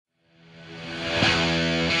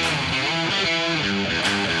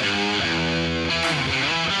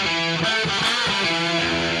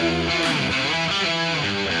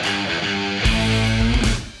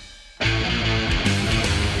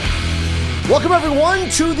Welcome, everyone,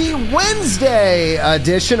 to the Wednesday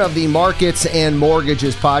edition of the Markets and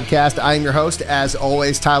Mortgages podcast. I am your host, as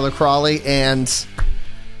always, Tyler Crawley, and,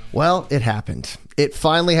 well, it happened. It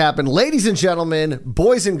finally happened. Ladies and gentlemen,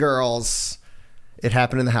 boys and girls, it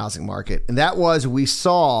happened in the housing market, and that was we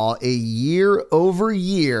saw a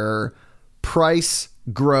year-over-year price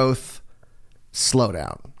growth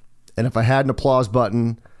slowdown. And if I had an applause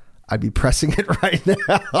button, I'd be pressing it right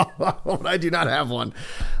now, but I do not have one.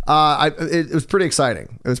 It was pretty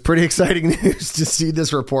exciting. It was pretty exciting news to see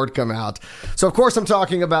this report come out. So, of course, I'm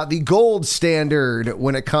talking about the gold standard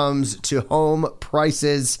when it comes to home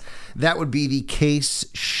prices. That would be the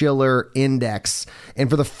Case-Shiller Index. And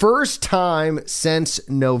for the first time since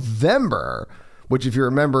November, which if you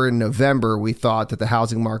remember in November, we thought that the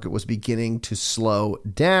housing market was beginning to slow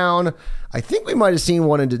down. I think we might have seen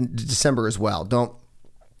one in December as well. Don't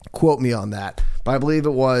quote me on that, but I believe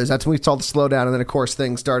that's when we saw the slowdown. And then, of course,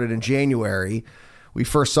 things started in January. We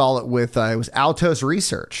first saw it with, it was Altos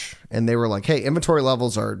Research, and they were like, hey, inventory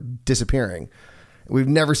levels are disappearing. We've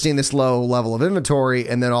never seen this low level of inventory.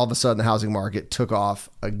 And then all of a sudden the housing market took off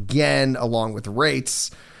again, along with rates.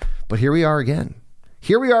 But here we are again.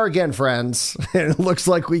 Here we are again, friends. And it looks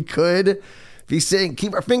like we could be seeing,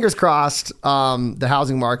 keep our fingers crossed, the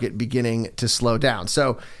housing market beginning to slow down.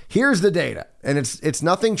 So here's the data, and it's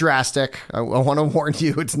nothing drastic. I want to warn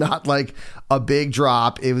you, it's not like a big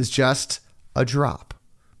drop. It was just a drop.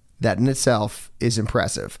 That in itself is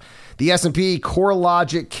impressive. The S&P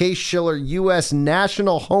CoreLogic Case-Shiller U.S.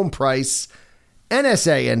 National Home Price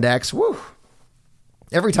NSA Index. Woo!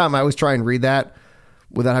 Every time I always try and read that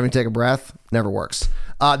without having to take a breath, never works.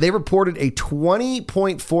 They reported a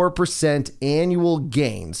 20.4% annual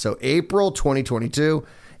gain. So April 2022,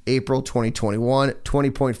 April 2021,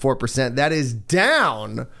 20.4%. That is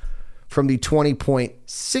down from the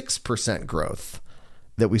 20.6% growth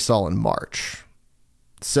that we saw in March.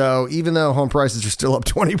 So even though home prices are still up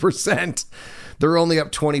 20%, they're only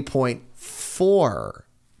up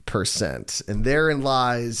 20.4%. And therein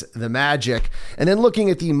lies the magic. And then looking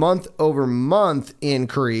at the month over month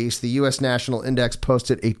increase, the U.S. National Index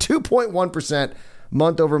posted a 2.1%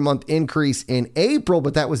 month over month increase in April,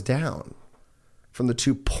 but that was down from the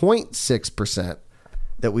 2.6%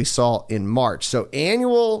 that we saw in March. So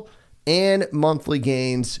annual and monthly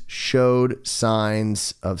gains showed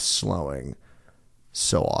signs of slowing.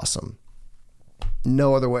 So awesome.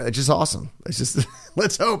 No other way. It's just awesome. It's just,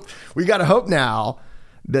 let's hope. We got to hope now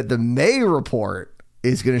that the May report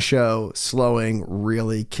is going to show slowing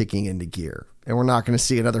really kicking into gear. And we're not going to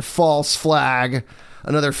see another false flag,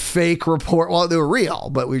 another fake report. Well, they were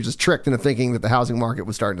real, but we were just tricked into thinking that the housing market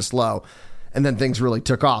was starting to slow. And then things really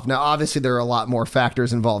took off. Now, obviously, there are a lot more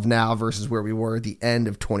factors involved now versus where we were at the end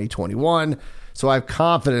of 2021. So I have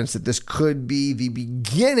confidence that this could be the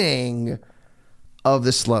beginning of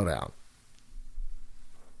the slowdown.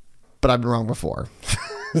 But I've been wrong before.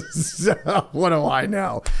 So what do I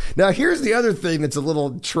know? Now, here's the other thing that's a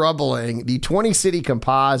little troubling. The 20-city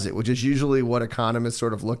composite, which is usually what economists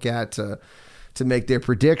sort of look at to make their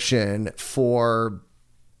prediction for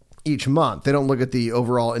each month. They don't look at the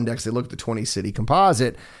overall index. They look at the 20-city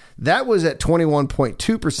composite. That was at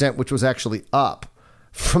 21.2%, which was actually up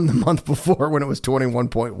from the month before when it was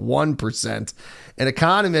 21.1%. And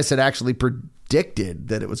economists had actually predicted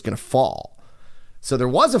that it was going to fall. So there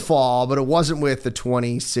was a fall, but it wasn't with the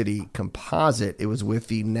 20-city composite. It was with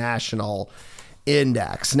the national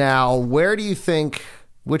index. Now, where do you think,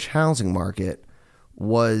 which housing market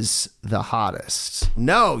was the hottest?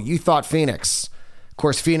 No, you thought Phoenix. Of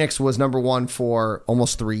course, Phoenix was number one for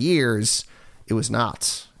almost 3 years. It was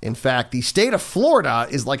not. In fact, the state of Florida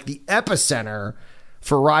is like the epicenter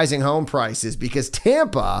for rising home prices because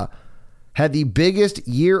Tampa had the biggest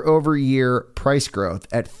year-over-year price growth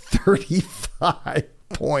at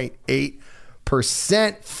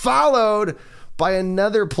 35.8%, followed by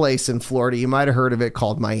another place in Florida. You might have heard of it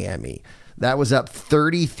called Miami. That was up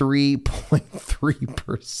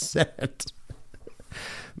 33.3%.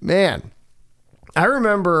 Man, I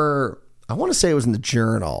remember, I want to say it was in the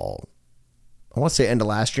Journal. I want to say end of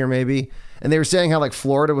last year maybe. And they were saying how like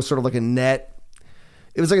Florida was sort of like a net,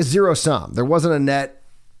 it was like a zero sum. There wasn't a net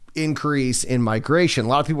increase in migration. A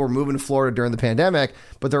lot of people were moving to Florida during the pandemic,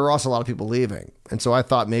 but there were also a lot of people leaving. And so I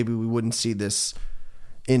thought maybe we wouldn't see this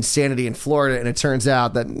insanity in Florida. And it turns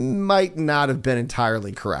out that might not have been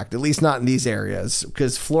entirely correct, at least not in these areas,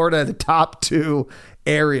 because Florida, the top two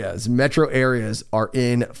areas, metro areas, are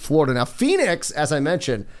in Florida. Now, Phoenix, as I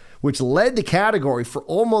mentioned, which led the category for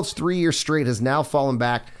almost 3 years straight, has now fallen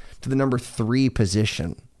back to the number 3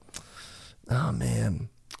 position. Oh, man.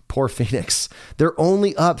 Poor Phoenix. They're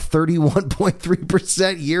only up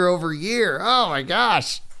 31.3% year over year. Oh my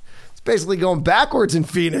gosh. It's basically going backwards in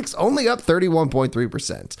Phoenix, only up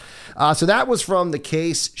 31.3%. So that was from the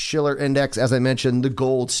Case-Shiller Index, as I mentioned, the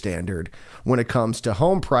gold standard when it comes to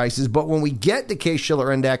home prices. But when we get the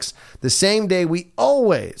Case-Shiller Index, the same day we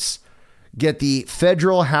always get the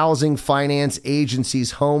Federal Housing Finance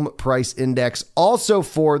Agency's Home Price Index, also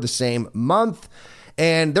for the same month.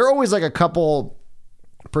 And they're always like a couple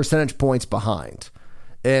percentage points behind.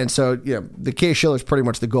 And so, the Case-Shiller is pretty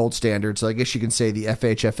much the gold standard. So I guess you can say the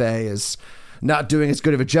FHFA is not doing as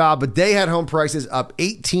good of a job, but they had home prices up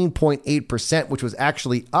 18.8%, which was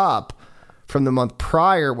actually up from the month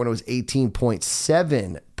prior when it was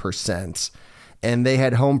 18.7%. And they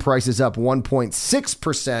had home prices up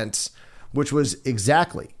 1.6%, which was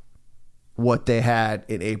exactly what they had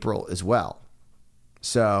in April as well.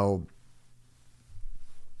 So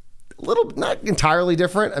a little, not entirely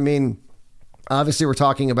different. I mean, obviously we're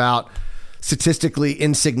talking about statistically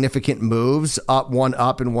insignificant moves, one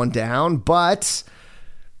up and one down, but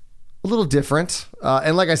a little different.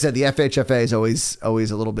 And like I said, the FHFA is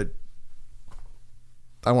always a little bit,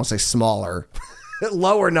 I won't say smaller,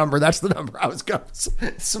 lower number. That's the number I was going to say.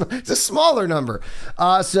 It's a smaller number.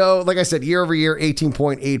 So like I said, year over year,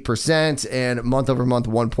 18.8% and month over month,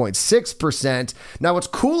 1.6%. Now, what's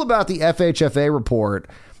cool about the FHFA report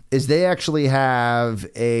is they actually have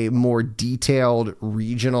a more detailed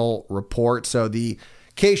regional report. So the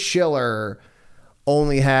Case-Shiller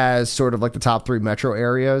only has sort of like the top 3 metro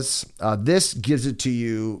areas. This gives it to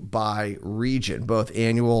you by region, both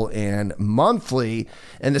annual and monthly.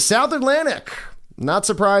 And the South Atlantic, not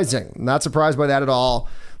surprising, not surprised by that at all,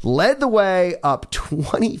 led the way, up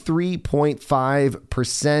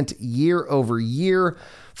 23.5% year over year,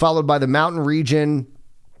 followed by the Mountain region,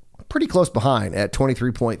 pretty close behind at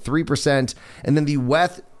 23.3%. And then the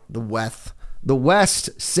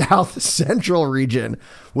West South Central region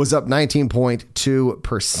was up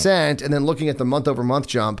 19.2%. And then looking at the month over month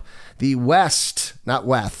jump, the West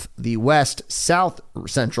South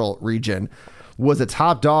Central region was a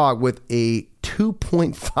top dog with a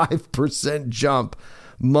 2.5% jump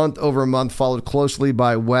month over month, followed closely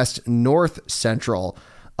by West North Central,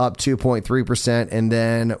 up 2.3%, and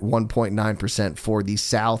then 1.9% for the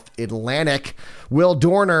South Atlantic. Will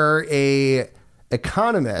Dorner, a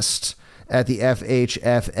economist at the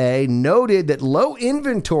FHFA, noted that low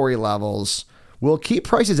inventory levels will keep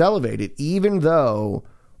prices elevated even though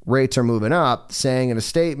rates are moving up, saying in a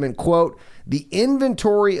statement, quote, "The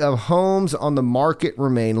inventory of homes on the market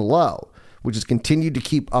remain low, which has continued to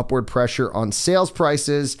keep upward pressure on sales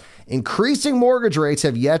prices. Increasing mortgage rates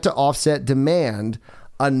have yet to offset demand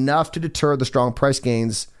enough to deter the strong price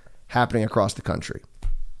gains happening across the country,"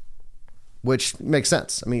 which makes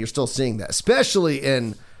sense. I mean, you're still seeing that, especially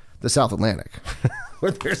in the South Atlantic,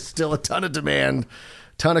 where there's still a ton of demand,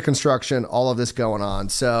 ton of construction, all of this going on.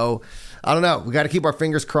 So I don't know. We got to keep our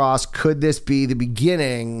fingers crossed. Could this be the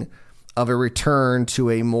beginning of a return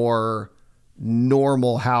to a more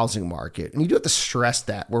normal housing market? And you do have to stress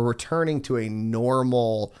that we're returning to a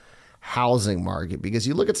normal housing market, because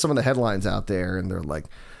you look at some of the headlines out there and they're like,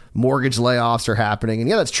 mortgage layoffs are happening. And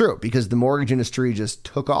yeah, that's true, because the mortgage industry just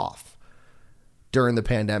took off during the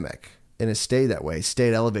pandemic and has stayed that way,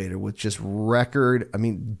 stayed elevated with just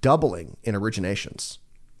doubling in originations.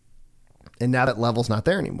 And now that level's not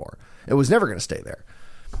there anymore. It was never going to stay there.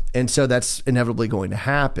 And so that's inevitably going to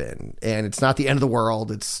happen. And it's not the end of the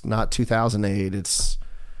world. It's not 2008. It's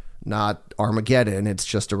not Armageddon. It's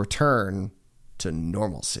just a return to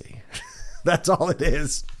normalcy. That's all it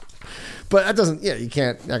is. But that doesn't, you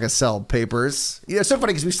can't, not going to sell papers. It's so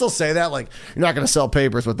funny because we still say that, like, you're not going to sell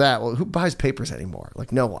papers with that. Well, who buys papers anymore?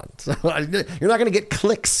 Like, no one. So you're not going to get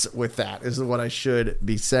clicks with that, is what I should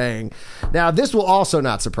be saying. Now, this will also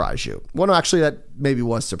not surprise you. Well, no, actually, that maybe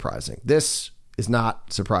was surprising. This is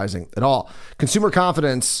not surprising at all. Consumer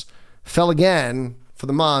confidence fell again for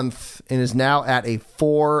the month and is now at a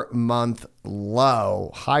 4-month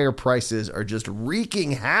low. Higher prices are just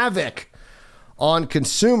wreaking havoc on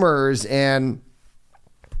consumers, and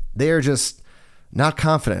they are just not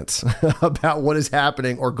confident about what is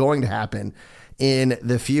happening or going to happen in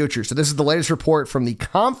the future. So this is the latest report from the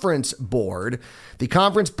Conference Board. The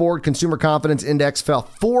Conference Board Consumer Confidence Index fell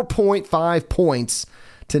 4.5 points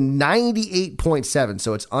to 98.7.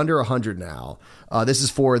 So it's under 100 now. This is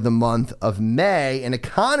for the month of May, and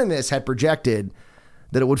economists had projected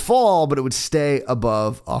that it would fall, but it would stay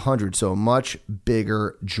above 100. So a much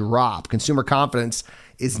bigger drop. Consumer confidence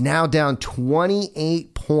is now down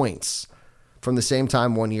 28 points from the same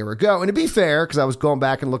time 1 year ago. And to be fair, because I was going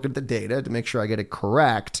back and looking at the data to make sure I get it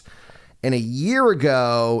correct, And a year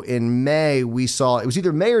ago in May, it was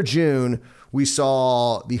either May or June, we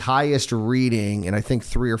saw the highest reading in, I think,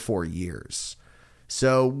 3 or 4 years.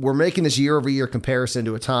 So we're making this year-over-year comparison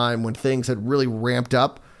to a time when things had really ramped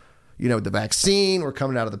up. The vaccine, we're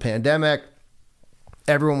coming out of the pandemic.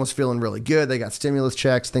 Everyone was feeling really good. They got stimulus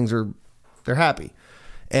checks. They're happy.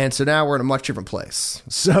 And so now we're in a much different place.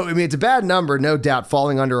 So, it's a bad number, no doubt,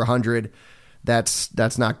 falling under 100.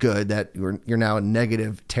 That's not good. That you're now in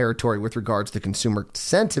negative territory with regards to consumer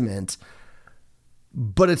sentiment.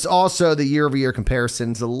 But it's also the year-over-year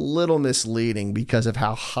comparison's a little misleading because of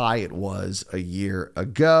how high it was a year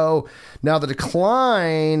ago. Now, the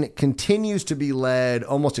decline continues to be led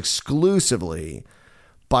almost exclusively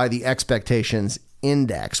by the expectations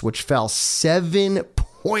index, which fell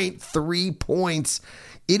 7.3 points.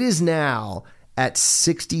 It is now at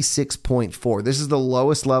 66.4. This is the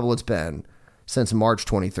lowest level it's been since March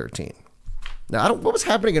 2013. Now, what was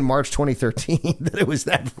happening in March 2013 that it was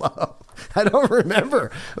that low? I don't remember.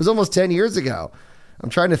 It was almost 10 years ago. I'm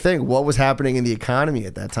trying to think what was happening in the economy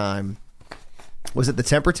at that time. Was it the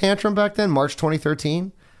temper tantrum back then, March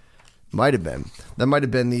 2013? Might have been. That might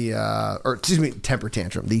have been temper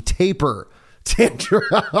tantrum, the taper tantrum.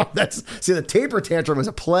 The taper tantrum is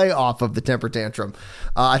a play off of the temper tantrum.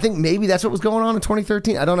 I think maybe that's what was going on in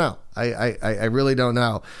 2013. I don't know. I really don't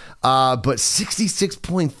know. But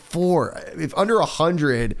 66.4, if under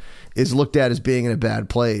 100 is looked at as being in a bad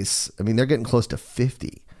place, they're getting close to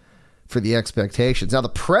 50 for the expectations. Now, the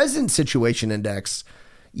present situation index,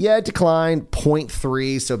 it declined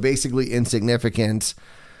 0.3, so basically insignificant.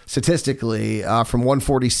 Statistically, from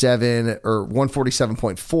 147 or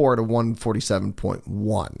 147.4 to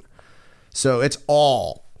 147.1. So it's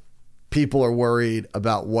all people are worried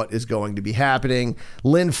about what is going to be happening.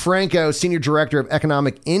 Lynn Franco, Senior Director of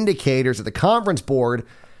Economic Indicators at the Conference Board,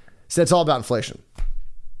 said it's all about inflation.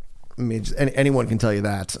 Anyone can tell you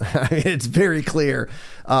that. It's very clear.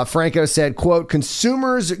 Franco said, quote,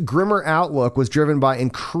 consumers' grimmer outlook was driven by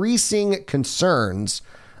increasing concerns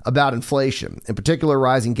about inflation, in particular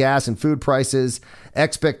rising gas and food prices.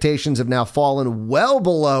 Expectations have now fallen well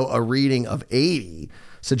below a reading of 80,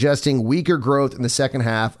 suggesting weaker growth in the second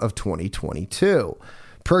half of 2022.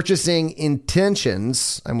 Purchasing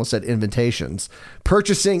intentions, I almost said invitations,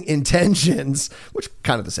 purchasing intentions, which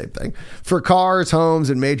kind of the same thing, for cars, homes,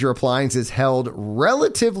 and major appliances held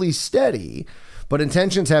relatively steady, but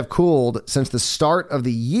intentions have cooled since the start of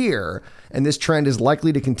the year, and this trend is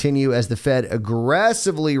likely to continue as the Fed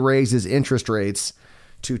aggressively raises interest rates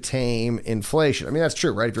to tame inflation. That's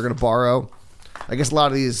true, right? If you're going to borrow, I guess a lot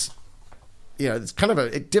of these, it's kind of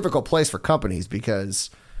a difficult place for companies because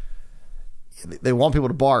they want people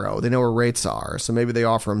to borrow. They know where rates are. So maybe they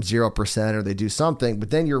offer them 0% or they do something, but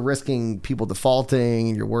then you're risking people defaulting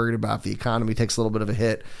and you're worried about if the economy takes a little bit of a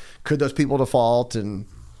hit. Could those people default?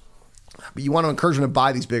 But you want to encourage them to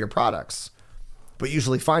buy these bigger products. But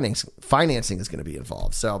usually financing is going to be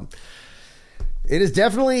involved. So it is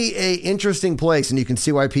definitely an interesting place, and you can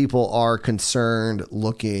see why people are concerned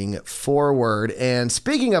looking forward. And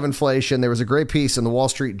speaking of inflation, there was a great piece in the Wall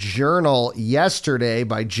Street Journal yesterday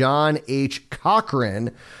by John H.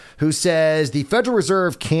 Cochrane, who says the Federal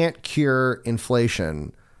Reserve can't cure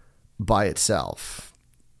inflation by itself.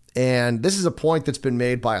 And this is a point that's been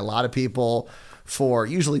made by a lot of people for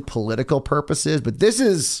usually political purposes, but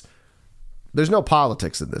there's no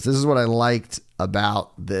politics in this. This is what I liked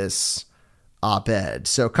about this op-ed.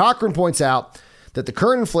 So Cochrane points out that the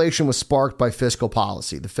current inflation was sparked by fiscal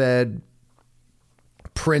policy, the Fed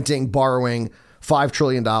printing, borrowing $5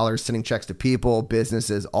 trillion, sending checks to people,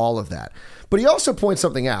 businesses, all of that. But he also points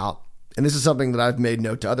something out, and this is something that I've made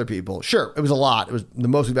note to other people. Sure, it was a lot. It was the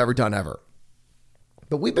most we've ever done ever.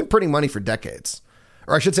 But we've been printing money for decades.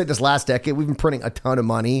 Or I should say this last decade, we've been printing a ton of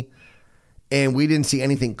money, and we didn't see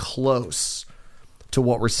anything close to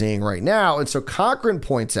what we're seeing right now. And so Cochrane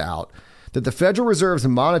points out that the Federal Reserve's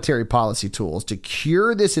monetary policy tools to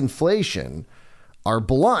cure this inflation are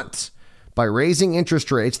blunt. By raising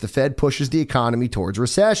interest rates, the Fed pushes the economy towards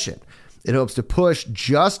recession. It hopes to push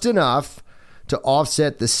just enough to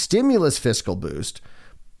offset the stimulus fiscal boost,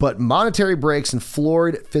 but monetary breaks and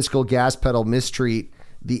floored fiscal gas pedal mistreat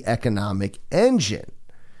the economic engine.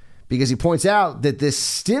 Because he points out that this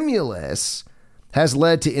stimulus has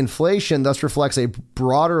led to inflation, thus reflects a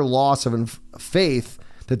broader loss of faith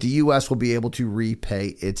that the U.S. will be able to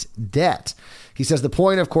repay its debt. He says the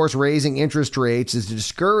point, of course, raising interest rates is to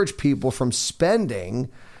discourage people from spending,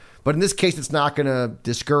 but in this case, it's not going to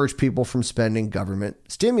discourage people from spending government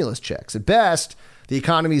stimulus checks. At best, the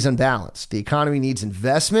economy is unbalanced. The economy needs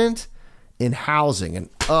investment in housing, and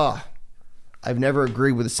I've never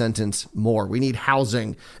agreed with the sentence more. We need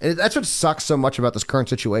housing. And that's what sucks so much about this current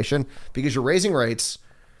situation, because you're raising rates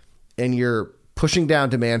and you're pushing down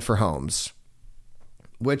demand for homes,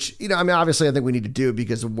 which, obviously I think we need to do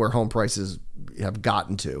because of where home prices have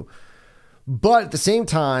gotten to. But at the same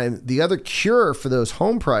time, the other cure for those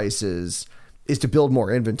home prices is to build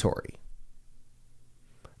more inventory.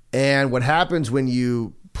 And what happens when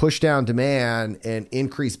you push down demand and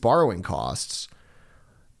increase borrowing costs,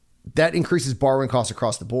 that increases borrowing costs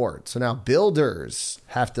across the board. So now builders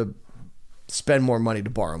have to spend more money to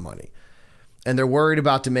borrow money. And they're worried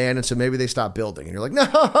about demand, and so maybe they stop building. And you're like,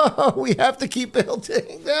 no, we have to keep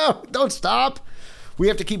building. No, don't stop. We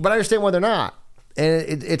have to keep, but I understand why they're not.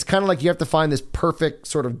 And it's kind of like you have to find this perfect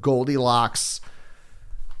sort of Goldilocks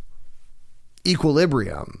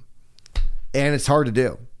equilibrium. And it's hard to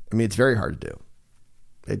do. I mean, it's very hard to do.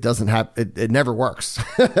 It doesn't have, it never works.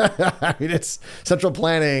 I mean, it's central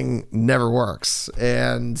planning never works.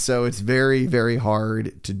 And so it's very, very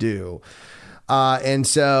hard to do. And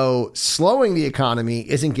so slowing the economy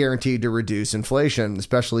isn't guaranteed to reduce inflation,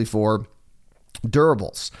 especially for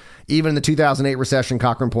durables. Even in the 2008 recession,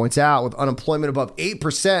 Cochrane points out, with unemployment above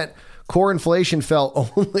 8%, core inflation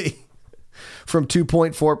fell only from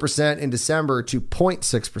 2.4% in December to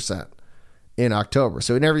 0.6% in October.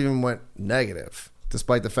 So it never even went negative,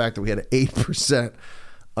 despite the fact that we had an 8%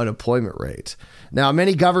 unemployment rate. Now,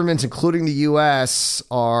 many governments, including the U.S.,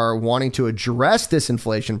 are wanting to address this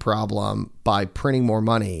inflation problem by printing more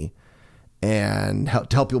money and to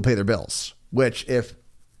help people pay their bills, which, if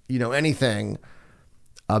you know anything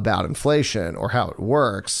about inflation or how it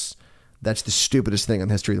works, that's the stupidest thing in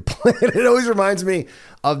the history of the planet. It always reminds me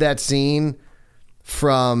of that scene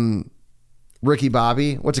from Ricky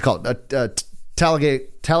Bobby. What's it called?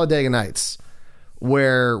 Talladega Nights,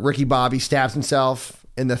 where Ricky Bobby stabs himself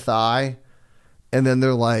in the thigh, and then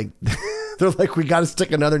they're like, we got to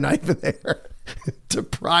stick another knife in there to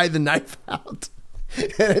pry the knife out.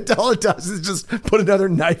 And all it does is just put another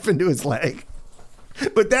knife into his leg.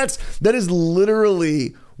 But that is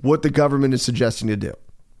literally what the government is suggesting to do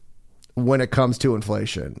when it comes to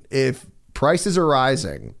inflation. If prices are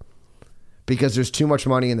rising because there's too much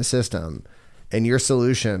money in the system and your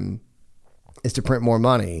solution is to print more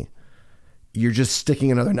money, you're just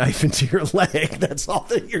sticking another knife into your leg. That's all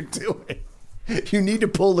that you're doing. You need to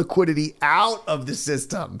pull liquidity out of the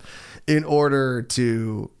system in order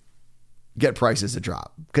to get prices to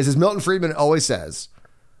drop. Because as Milton Friedman always says,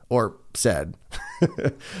 or said,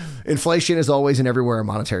 inflation is always and everywhere a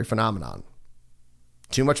monetary phenomenon.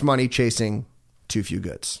 Too much money chasing too few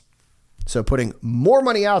goods. So putting more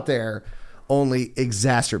money out there only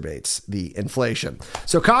exacerbates the inflation.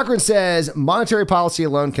 So Cochrane says monetary policy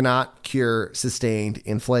alone cannot cure sustained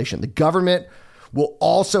inflation. The government will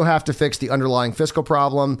also have to fix the underlying fiscal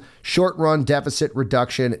problem. Short-run deficit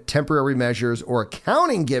reduction, temporary measures, or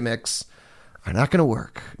accounting gimmicks are not going to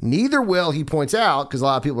work. Neither will, he points out, because a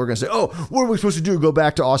lot of people are going to say, oh, what are we supposed to do? Go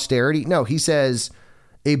back to austerity? No, he says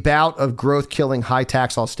a bout of growth-killing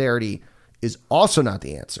high-tax austerity is also not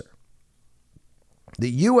the answer. The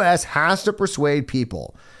U.S. has to persuade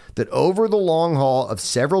people that over the long haul of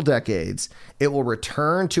several decades, it will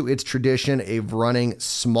return to its tradition of running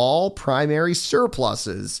small primary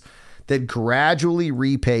surpluses that gradually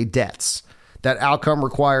repay debts. That outcome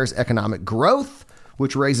requires economic growth,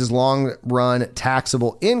 which raises long-run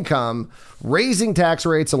taxable income. Raising tax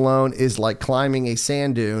rates alone is like climbing a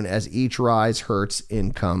sand dune, as each rise hurts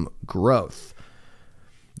income growth.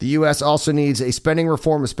 The U.S. also needs a spending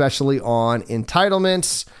reform, especially on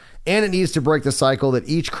entitlements, and it needs to break the cycle that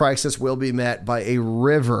each crisis will be met by a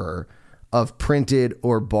river of printed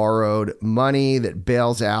or borrowed money that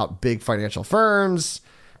bails out big financial firms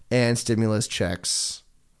and stimulus checks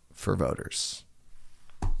for voters.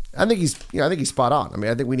 I think he's spot on. I mean,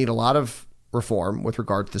 I think we need a lot of reform with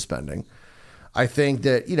regard to spending. I think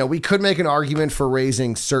that, we could make an argument for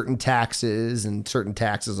raising certain taxes and certain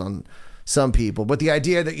taxes on some people, but the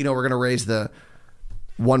idea that, we're going to raise the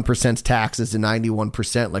 1% taxes to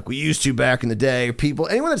 91% like we used to back in the day,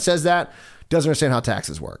 anyone that says that doesn't understand how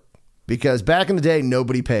taxes work, because back in the day,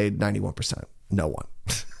 nobody paid 91%. No one.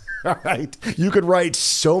 All right. You could write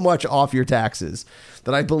so much off your taxes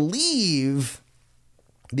that I believe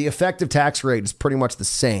the effective tax rate is pretty much the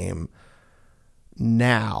same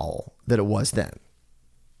now that it was then,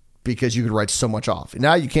 because you could write so much off.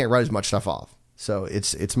 Now you can't write as much stuff off. So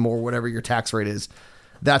it's more whatever your tax rate is,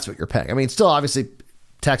 that's what you're paying. I mean, still, obviously,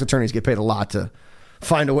 tax attorneys get paid a lot to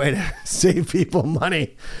find a way to save people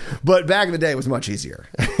money. But back in the day, it was much easier.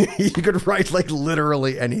 You could write like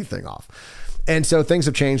literally anything off. And so things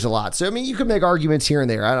have changed a lot. So, I mean, you could make arguments here and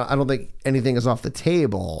there. I don't think anything is off the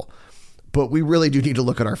table. But we really do need to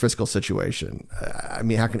look at our fiscal situation. I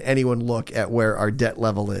mean, how can anyone look at where our debt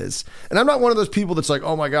level is? And I'm not one of those people that's like,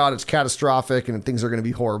 oh my God, it's catastrophic and things are going to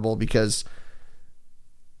be horrible, because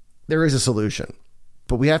there is a solution.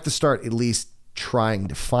 But we have to start at least trying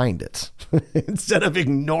to find it instead of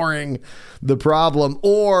ignoring the problem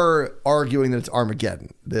or arguing that it's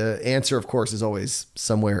Armageddon. The answer, of course, is always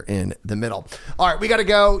somewhere in the middle. All right, we got to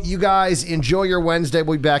go. You guys enjoy your Wednesday.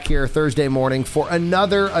 We'll be back here Thursday morning for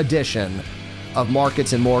another edition of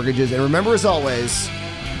Markets and Mortgages. And remember, as always,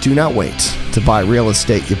 do not wait to buy real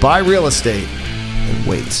estate. You buy real estate and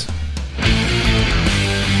wait.